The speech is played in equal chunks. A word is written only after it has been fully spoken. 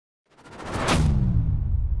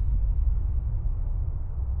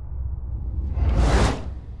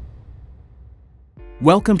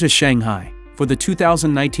Welcome to Shanghai for the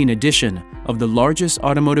 2019 edition of the largest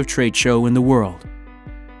automotive trade show in the world.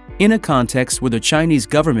 In a context where the Chinese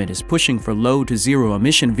government is pushing for low to zero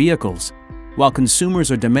emission vehicles, while consumers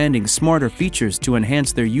are demanding smarter features to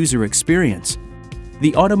enhance their user experience,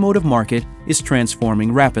 the automotive market is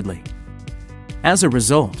transforming rapidly. As a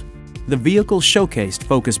result, the vehicles showcased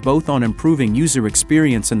focus both on improving user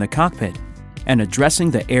experience in the cockpit and addressing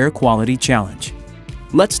the air quality challenge.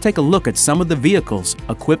 Let's take a look at some of the vehicles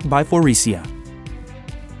equipped by Faurecia.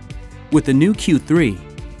 With the new Q3,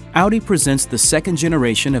 Audi presents the second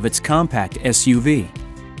generation of its compact SUV.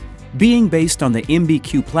 Being based on the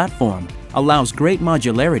MBQ platform allows great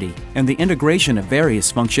modularity and the integration of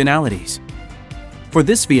various functionalities. For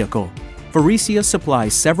this vehicle, Faurecia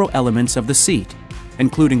supplies several elements of the seat,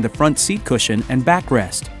 including the front seat cushion and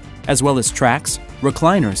backrest, as well as tracks,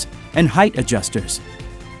 recliners, and height adjusters.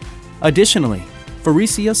 Additionally,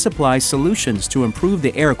 Faurecia supplies solutions to improve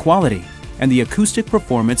the air quality and the acoustic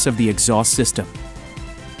performance of the exhaust system.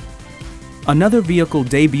 Another vehicle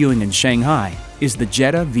debuting in Shanghai is the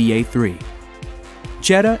Jetta VA3.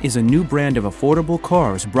 Jetta is a new brand of affordable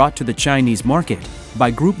cars brought to the Chinese market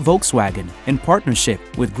by Group Volkswagen in partnership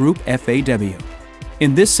with Group FAW.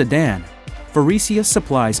 In this sedan, Faurecia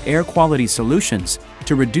supplies air quality solutions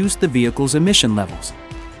to reduce the vehicle's emission levels.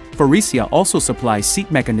 Faurecia also supplies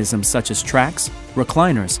seat mechanisms such as tracks,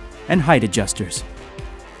 recliners, and height adjusters.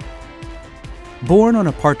 Born on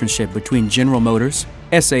a partnership between General Motors,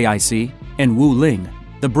 SAIC, and Wuling,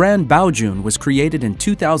 the brand Baojun was created in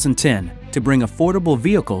 2010 to bring affordable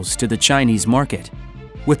vehicles to the Chinese market.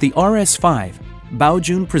 With the RS5,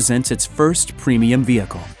 Baojun presents its first premium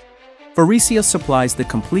vehicle. Faurecia supplies the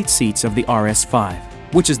complete seats of the RS5,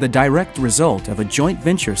 which is the direct result of a joint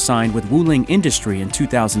venture signed with Wuling Industry in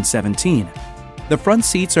 2017. The front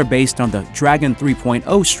seats are based on the Dragon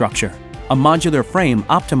 3.0 structure, a modular frame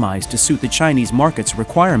optimized to suit the Chinese market's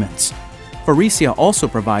requirements. Faurecia also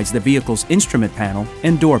provides the vehicle's instrument panel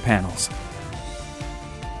and door panels.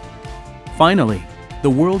 Finally, the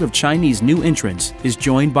world of Chinese new entrants is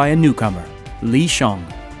joined by a newcomer, Li Xiong.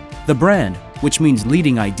 The brand, which means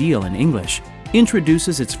leading ideal in English,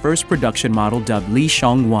 introduces its first production model dubbed Li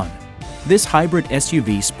Xiong 1. This hybrid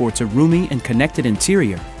SUV sports a roomy and connected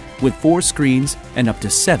interior with 4 screens and up to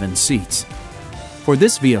 7 seats. For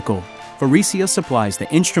this vehicle, Faurecia supplies the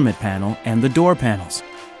instrument panel and the door panels,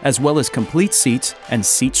 as well as complete seats and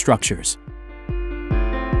seat structures.